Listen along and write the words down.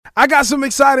I got some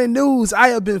exciting news. I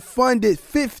have been funded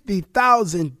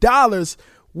 $50,000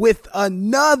 with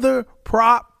another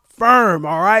prop firm.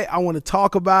 All right. I want to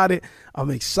talk about it.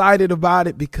 I'm excited about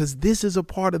it because this is a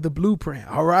part of the blueprint.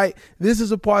 All right. This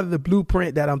is a part of the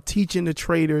blueprint that I'm teaching the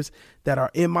traders that are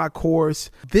in my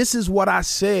course. This is what I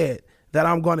said that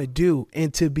I'm going to do,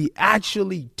 and to be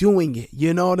actually doing it.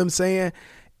 You know what I'm saying?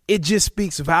 It just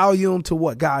speaks volume to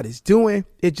what God is doing.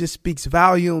 It just speaks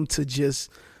volume to just,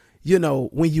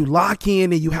 when you lock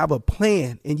in and you have a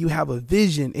plan and you have a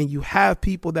vision and you have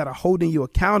people that are holding you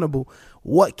accountable,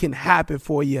 what can happen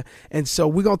for you. And so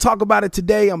we're going to talk about it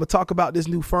today. I'm going to talk about this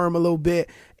new firm a little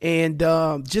bit and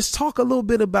just talk a little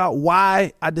bit about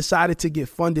why I decided to get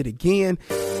funded again.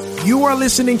 You are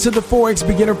listening to the Forex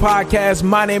Beginner Podcast.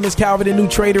 My name is Calvin, the new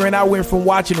trader, and I went from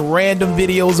watching random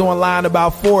videos online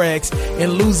about Forex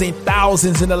and losing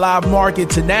thousands in the live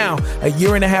market to now, a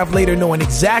year and a half later, knowing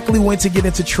exactly when to get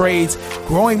into trades,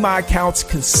 growing my accounts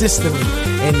consistently.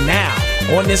 And now,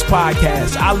 on this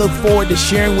podcast, I look forward to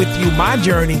sharing with you my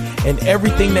journey and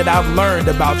everything that I've learned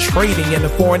about trading in the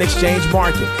foreign exchange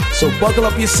market. So buckle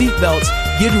up your seatbelts,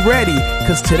 get ready,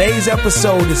 because today's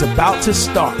episode is about to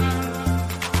start.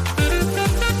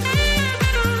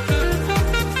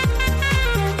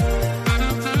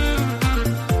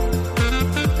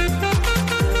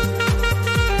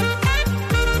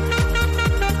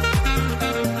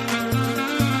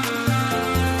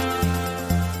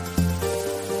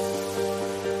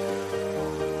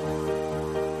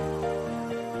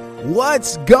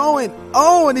 What's going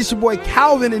on? It's your boy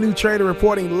Calvin, the new trader,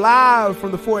 reporting live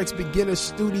from the Forex Beginner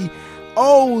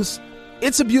Studios.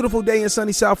 It's a beautiful day in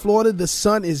sunny South Florida. The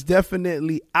sun is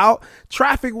definitely out.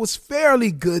 Traffic was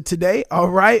fairly good today. All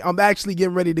right. I'm actually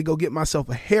getting ready to go get myself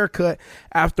a haircut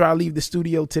after I leave the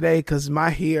studio today because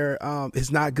my hair is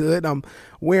not good. I'm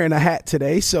wearing a hat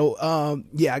today. So,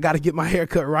 I got to get my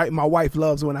haircut right. My wife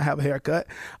loves when I have a haircut.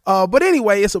 But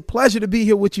anyway, it's a pleasure to be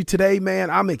here with you today,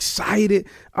 man. I'm excited.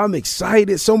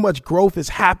 So much growth is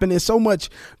happening. So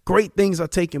much great things are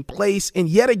taking place. And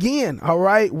yet again, all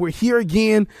right, we're here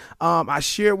again. I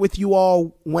shared with you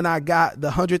all when I got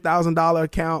the $100,000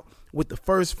 account with the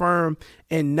first firm,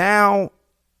 and now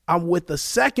I'm with the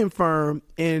second firm,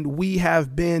 and we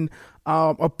have been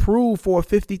approved for a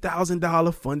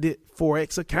 $50,000 funded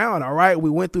Forex account. All right. We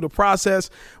went through the process.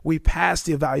 We passed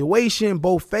the evaluation,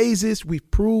 both phases. We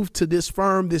proved to this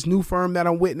firm, this new firm that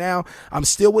I'm with now. I'm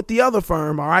still with the other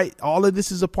firm. All right. All of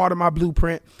this is a part of my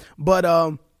blueprint,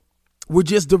 but, we're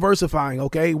just diversifying.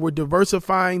 Okay. We're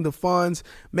diversifying the funds,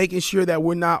 making sure that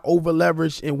we're not over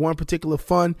leveraged in one particular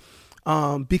fund.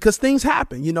 Because things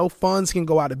happen, funds can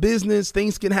go out of business,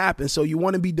 things can happen. So you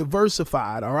want to be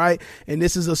diversified. All right. And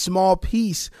this is a small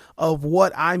piece of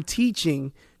what I'm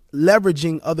teaching,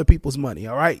 leveraging other people's money.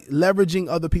 All right. Leveraging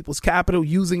other people's capital,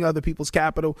 using other people's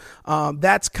capital.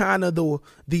 That's kind of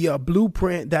the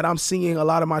blueprint that I'm seeing a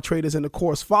lot of my traders in the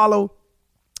course follow.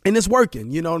 And it's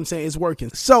working. You know what I'm saying? It's working.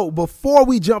 So before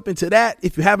we jump into that,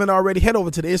 if you haven't already, head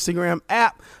over to the Instagram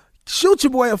app. Shoot your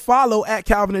boy a follow at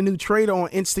Calvin the New Trader on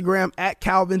Instagram, at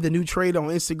Calvin the New Trader on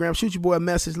Instagram. Shoot your boy a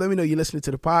message. Let me know you're listening to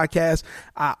the podcast.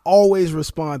 I always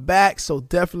respond back. So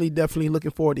definitely looking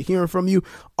forward to hearing from you.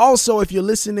 Also, if you're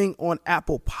listening on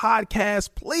Apple Podcasts,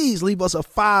 please leave us a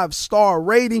 5-star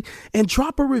rating and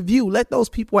drop a review. Let those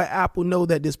people at Apple know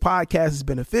that this podcast is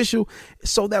beneficial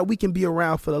so that we can be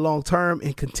around for the long term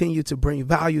and continue to bring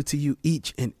value to you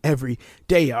each and every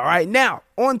day. All right. Now,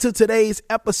 on to today's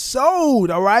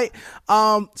episode. All right.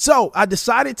 So I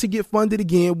decided to get funded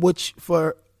again, which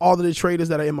for all of the traders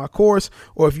that are in my course,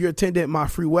 or if you attended my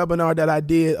free webinar that I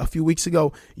did a few weeks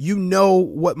ago, you know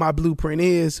what my blueprint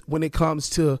is when it comes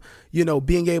to,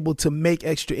 being able to make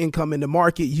extra income in the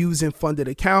market using funded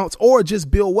accounts or just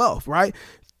build wealth, right?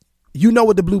 You know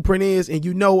what the blueprint is, and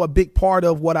a big part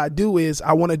of what I do is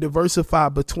I want to diversify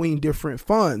between different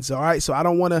funds. All right. So I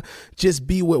don't want to just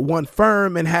be with one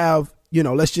firm and have,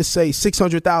 let's just say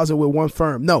 600,000 with one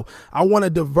firm. No, I want to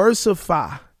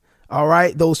diversify. All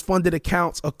right. Those funded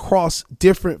accounts across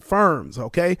different firms.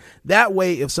 OK, that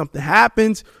way, if something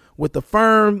happens with the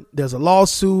firm, there's a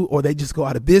lawsuit or they just go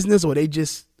out of business or they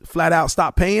just flat out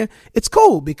stop paying, it's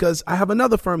cool because I have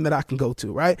another firm that I can go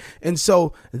to. Right. And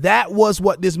so that was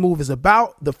what this move is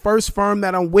about. The first firm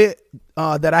that I'm with,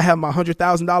 that I have my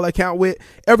 $100,000 account with,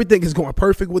 everything is going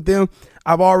perfect with them.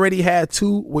 I've already had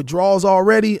 2 withdrawals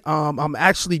already. I'm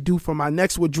actually due for my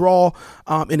next withdrawal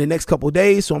in the next couple of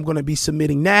days. So I'm going to be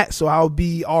submitting that. So I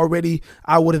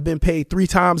would have been paid 3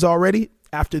 times already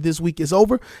after this week is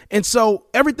over. And so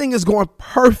everything is going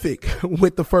perfect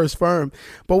with the first firm.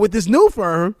 But with this new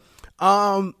firm,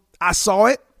 I saw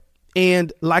it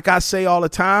And like I say all the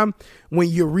time, when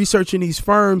you're researching these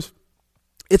firms,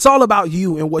 it's all about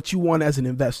you and what you want as an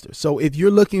investor. So if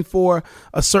you're looking for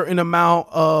a certain amount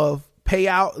of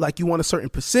payout, like you want a certain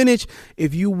percentage,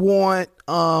 if you want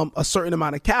a certain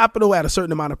amount of capital at a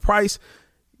certain amount of price,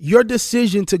 your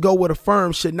decision to go with a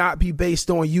firm should not be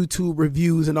based on YouTube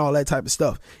reviews and all that type of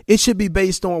stuff. It should be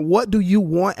based on what do you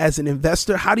want as an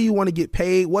investor? How do you want to get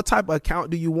paid? What type of account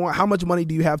do you want? How much money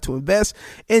do you have to invest?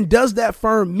 And does that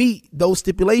firm meet those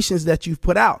stipulations that you've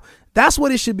put out? That's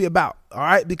what it should be about. All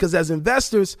right. Because as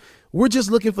investors, we're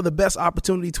just looking for the best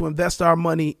opportunity to invest our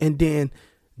money and then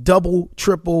double,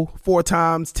 triple, 4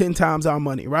 times, 10 times our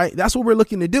money, right? That's what we're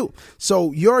looking to do.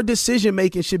 So your decision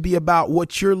making should be about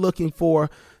what you're looking for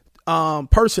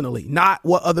personally, not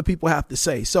what other people have to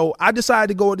say. So I decided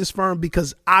to go with this firm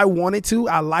because I wanted to.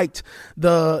 I liked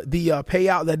the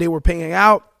payout that they were paying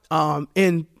out.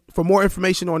 And for more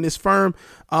information on this firm,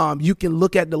 you can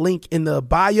look at the link in the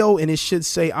bio, and it should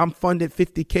say I'm funded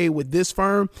 $50K with this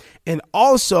firm. And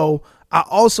also, I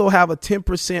also have a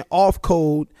 10% off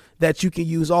code that you can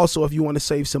use also if you want to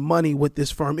save some money with this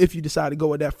firm, if you decide to go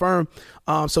with that firm.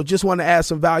 So just want to add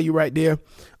some value right there.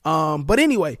 But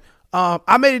anyway,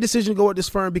 I made a decision to go with this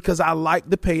firm because I like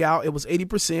the payout. It was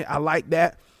 80%. I like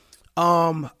that.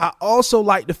 I also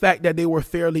like the fact that they were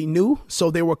fairly new.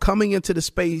 So they were coming into the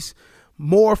space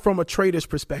more from a trader's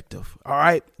perspective. All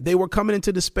right. They were coming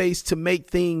into the space to make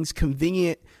things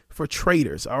convenient for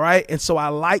traders. All right. And so I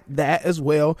liked that as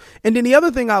well. And then the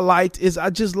other thing I liked is I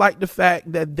just liked the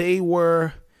fact that they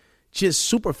were just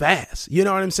super fast. You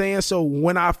know what I'm saying? So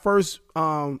when I first,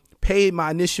 paid my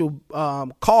initial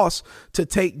cost to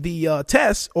take the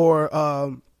test or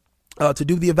to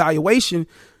do the evaluation,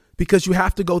 because you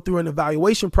have to go through an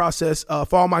evaluation process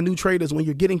for all my new traders. When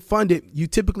you're getting funded, you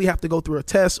typically have to go through a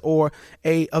test or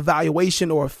a evaluation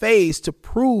or a phase to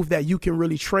prove that you can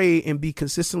really trade and be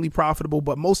consistently profitable,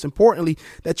 but most importantly,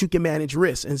 that you can manage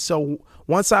risk. And so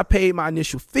once I paid my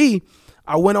initial fee,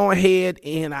 I went on ahead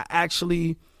and I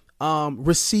actually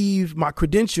received my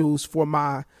credentials for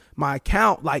my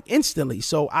account like instantly.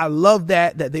 So I love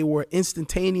that they were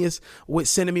instantaneous with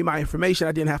sending me my information.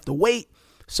 I didn't have to wait.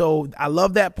 So I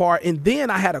love that part. And then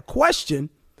I had a question.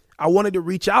 I wanted to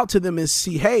reach out to them and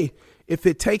see, hey, if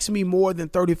it takes me more than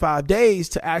 35 days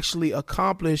to actually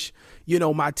accomplish,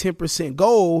 my 10%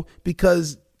 goal,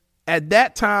 because at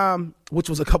that time, which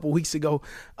was a couple weeks ago,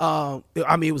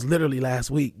 it was literally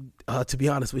last week, to be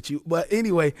honest with you. But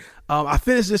anyway, I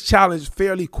finished this challenge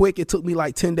fairly quick. It took me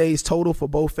like 10 days total for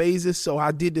both phases. So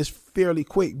I did this fairly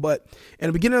quick. But in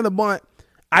the beginning of the month,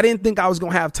 I didn't think I was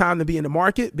going to have time to be in the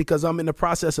market because I'm in the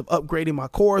process of upgrading my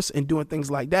course and doing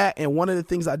things like that. And one of the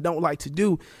things I don't like to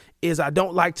do is I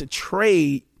don't like to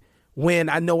trade when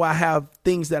I know I have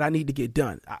things that I need to get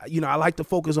done. I like to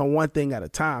focus on one thing at a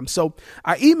time. So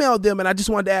I emailed them and I just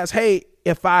wanted to ask, hey,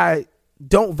 if I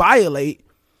don't violate,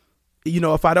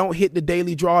 if I don't hit the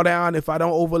daily drawdown, if I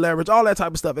don't over leverage, all that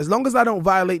type of stuff, as long as I don't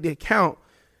violate the account,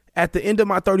 at the end of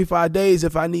my 35 days,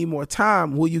 if I need more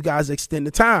time, will you guys extend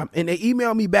the time? And they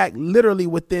emailed me back literally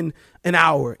within an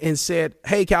hour and said,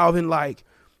 hey, Calvin,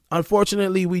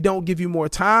 unfortunately, we don't give you more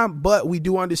time, but we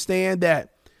do understand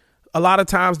that a lot of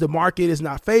times the market is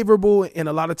not favorable. And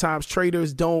a lot of times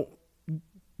traders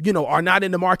are not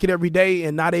in the market every day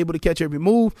and not able to catch every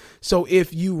move. So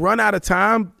if you run out of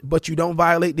time, but you don't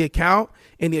violate the account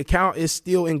and the account is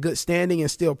still in good standing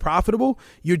and still profitable,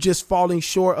 you're just falling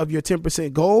short of your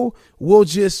 10% goal. We'll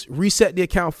just reset the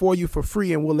account for you for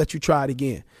free and we'll let you try it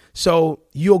again. So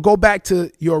you'll go back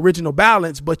to your original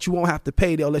balance, but you won't have to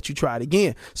pay. They'll let you try it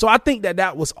again. So I think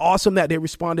that was awesome that they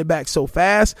responded back so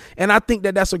fast. And I think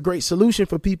that that's a great solution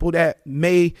for people that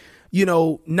may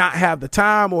not have the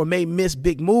time or may miss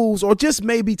big moves or just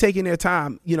may be taking their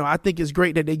time. I think it's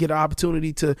great that they get an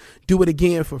opportunity to do it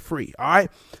again for free. All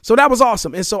right. So that was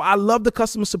awesome. And so I love the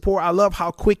customer support. I love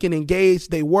how quick and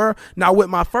engaged they were. Now with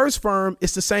my first firm,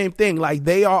 it's the same thing. Like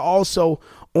they are also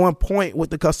on point with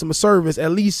the customer service,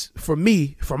 at least for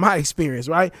me, from my experience.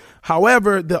 Right.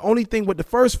 However, the only thing with the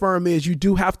first firm is you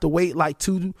do have to wait like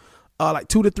 2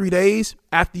 to 3 days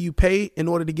after you pay in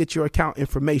order to get your account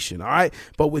information. All right.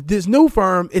 But with this new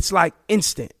firm, it's like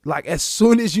instant. Like as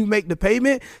soon as you make the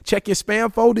payment, check your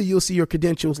spam folder, you'll see your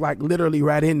credentials like literally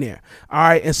right in there. All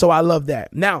right. And so I love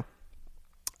that. Now,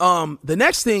 the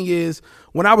next thing is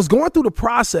when I was going through the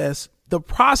process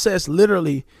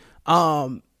literally,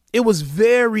 it was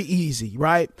very easy,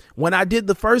 right? When I did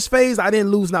the first phase, I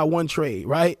didn't lose not one trade,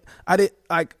 right?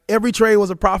 Every trade was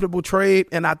a profitable trade.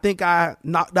 And I think I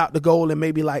knocked out the goal in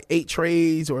maybe like 8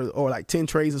 trades or like 10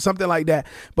 trades or something like that.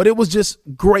 But it was just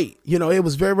great. It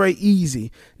was very, very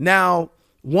easy. Now,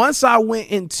 once I went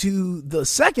into the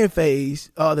second phase,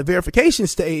 the verification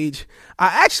stage,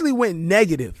 I actually went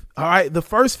negative. All right. The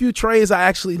first few trades I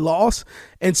actually lost.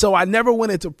 And so I never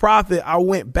went into profit. I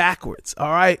went backwards.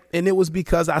 All right. And it was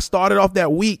because I started off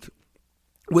that week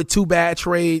with 2 bad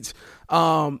trades.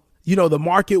 The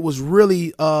market was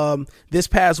really, this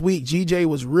past week, GJ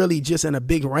was really just in a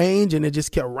big range, and it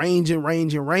just kept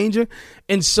ranging.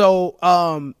 And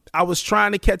so, I was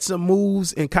trying to catch some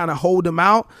moves and kind of hold them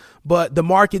out, but the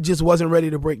market just wasn't ready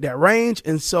to break that range.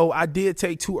 And so I did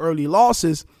take 2 early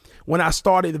losses when I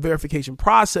started the verification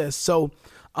process. So,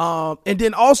 and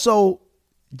then also,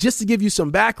 just to give you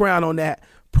some background on that,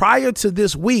 prior to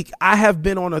this week, I have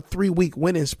been on a 3-week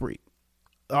winning spree.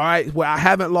 All right. Where I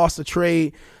haven't lost a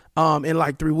trade in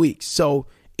like 3 weeks. So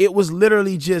it was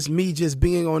literally just me just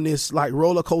being on this like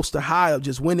roller coaster high of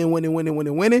just winning.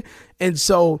 And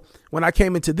so when I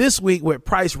came into this week with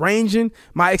price ranging,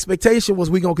 my expectation was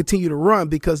we're going to continue to run,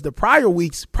 because the prior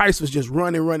weeks price was just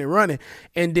running.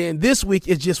 And then this week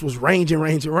it just was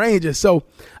ranging. So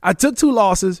I took 2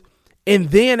 losses.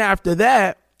 And then after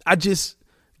that, I just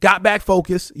got back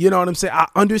focused. You know what I'm saying? I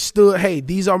understood, hey,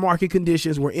 these are market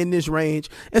conditions. We're in this range.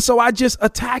 And so I just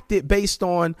attacked it based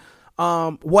on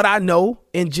what I know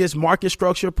and just market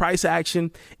structure, price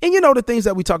action, and, the things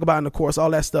that we talk about in the course, all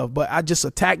that stuff. But I just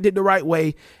attacked it the right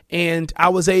way. And I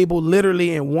was able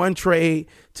literally in one trade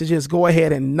to just go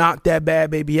ahead and knock that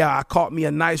bad baby out. I caught me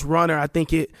a nice runner. I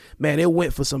think it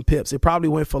went for some pips. It probably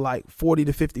went for like 40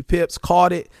 to 50 pips,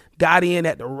 caught it, got in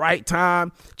at the right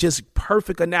time, just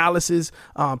perfect analysis.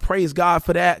 Praise God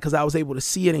for that, because I was able to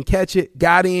see it and catch it,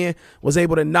 got in, was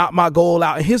able to knock my goal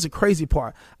out. And here's the crazy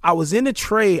part. I was in a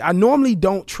trade. I normally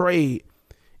don't trade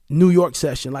New York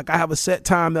session. Like, I have a set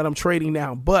time that I'm trading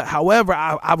now. But however,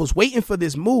 I was waiting for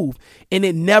this move, and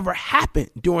it never happened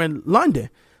during London.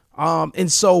 And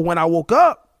so when I woke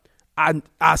up,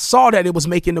 I saw that it was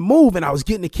making the move, and I was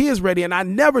getting the kids ready. And I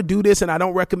never do this, and I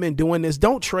don't recommend doing this.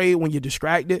 Don't trade when you're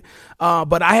distracted.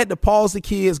 But I had to pause the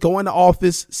kids, go in the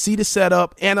office, see the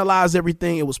setup, analyze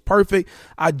everything. It was perfect.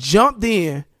 I jumped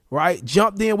in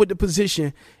with the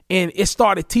position, and it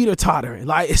started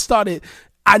teeter-tottering.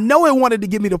 I know it wanted to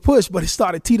give me the push, but it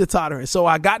started teeter-tottering. So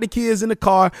I got the kids in the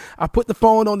car. I put the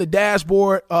phone on the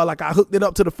dashboard. I hooked it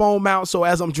up to the phone mount. So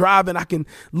as I'm driving, I can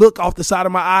look off the side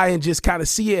of my eye and just kind of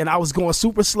see it. And I was going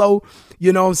super slow.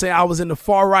 You know what I'm saying? I was in the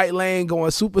far right lane going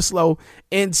super slow.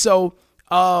 And so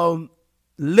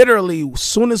literally, as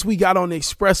soon as we got on the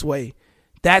expressway,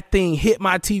 that thing hit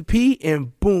my TP,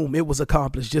 and boom, it was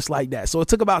accomplished just like that. So it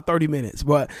took about 30 minutes,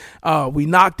 but we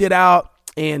knocked it out.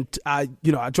 And I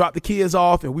dropped the kids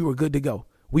off, and we were good to go.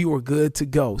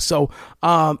 So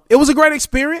it was a great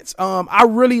experience. I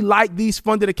really like these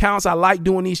funded accounts. I like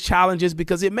doing these challenges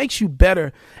because it makes you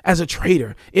better as a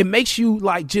trader. It makes you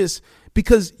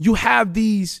because you have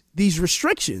these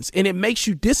restrictions, and it makes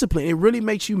you disciplined. It really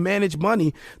makes you manage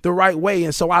money the right way.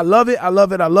 And so I love it.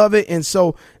 And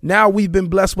so now we've been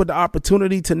blessed with the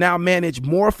opportunity to now manage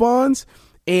more funds.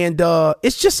 And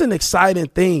it's just an exciting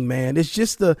thing, man.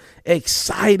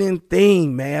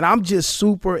 I'm just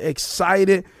super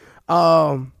excited.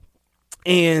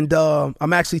 And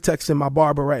I'm actually texting my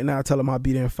barber right now. I tell him I'll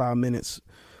be there in 5 minutes.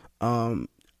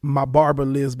 My barber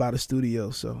lives by the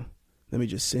studio, so let me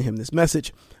just send him this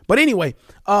message. But anyway,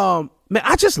 man,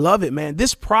 I just love it, man.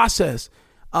 This process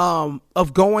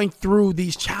of going through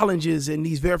these challenges and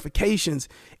these verifications,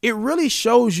 it really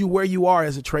shows you where you are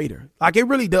as a trader. Like, it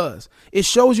really does. It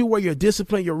shows you where your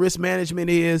discipline, your risk management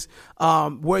is,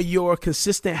 where your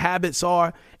consistent habits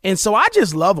are. And so I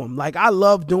just love them. Like, I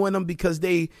love doing them because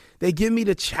they give me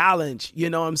the challenge. You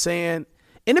know what I'm saying?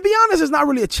 And to be honest, it's not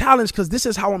really a challenge because this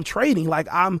is how I'm trading. Like,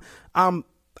 I've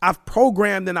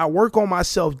programmed and I work on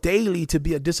myself daily to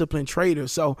be a disciplined trader.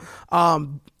 So,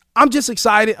 I'm just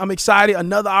excited. I'm excited.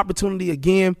 Another opportunity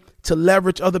again to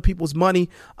leverage other people's money,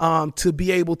 to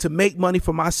be able to make money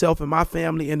for myself and my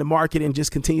family in the market and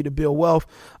just continue to build wealth.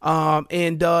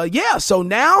 So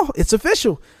now it's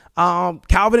official.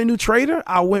 Calvin, a new trader.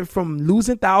 I went from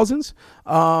losing thousands,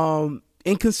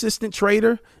 inconsistent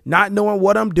trader, not knowing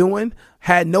what I'm doing,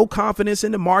 had no confidence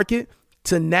in the market,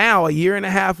 to now a year and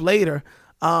a half later,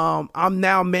 I'm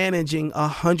now managing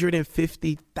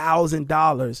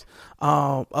 $150,000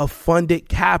 of funded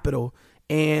capital,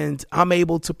 and I'm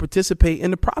able to participate in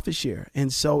the profit share.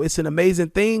 And so it's an amazing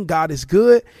thing. God is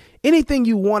good. anything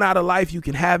you want out of life, you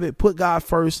can have it. Put God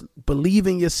first, believe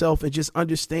in yourself, and just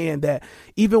understand that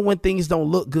even when things don't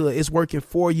look good, it's working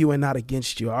for you and not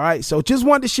against you. All right. So just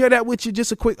wanted to share that with you.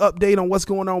 Just a quick update on what's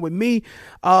going on with me.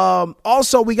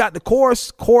 Also, we got the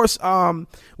course.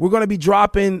 We're going to be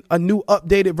dropping a new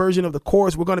updated version of the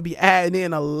course. We're going to be adding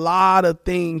in a lot of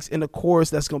things in the course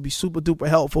that's going to be super duper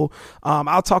helpful.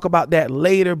 I'll talk about that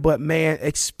later, but man,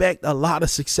 expect a lot of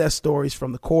success stories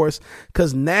from the course,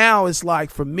 because now it's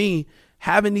like, for me,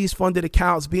 having these funded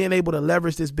accounts, being able to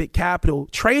leverage this big capital,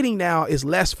 trading now is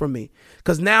less for me,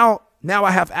 because now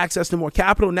I have access to more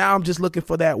capital. Now I'm just looking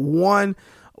for that one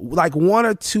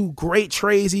or two great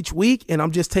trades each week, and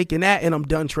I'm just taking that and I'm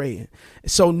done trading.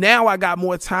 So now I got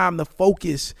more time to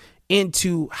focus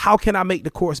into how can I make the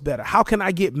course better? How can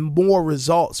I get more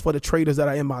results for the traders that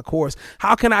are in my course?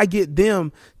 How can I get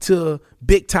them to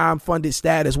big time funded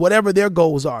status, whatever their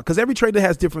goals are? Because every trader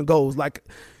has different goals. Like,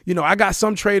 I got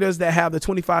some traders that have the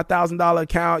 $25,000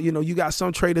 account. You got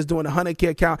some traders doing a 100K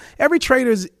account. Every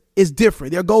trader is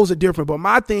different. Their goals are different. But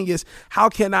my thing is, how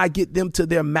can I get them to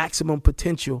their maximum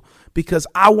potential? Because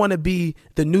I want to be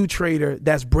the new trader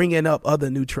that's bringing up other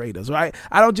new traders, right?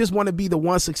 I don't just want to be the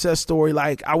one success story.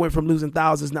 Like, I went from losing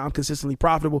thousands, now I'm consistently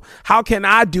profitable. How can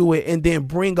I do it and then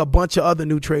bring a bunch of other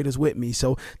new traders with me?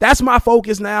 So that's my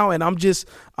focus now. And I'm just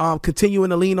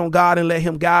continuing to lean on God and let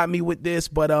him guide me with this.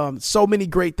 But so many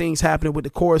great things happening with the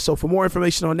course. So for more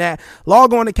information on that,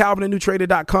 log on to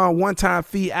calvinanewtrader.com. One-time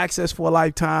fee, access for a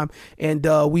lifetime. And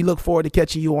we look forward to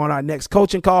catching you on our next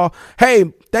coaching call. Hey,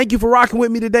 thank you for rocking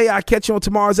with me today. I'll catch you on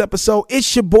tomorrow's episode.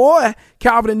 It's your boy,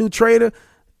 Calvin the New Trader.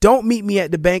 Don't meet me at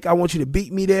the bank. I want you to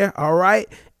beat me there. All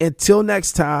right. Until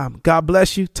next time, God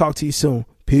bless you. Talk to you soon.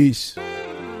 Peace.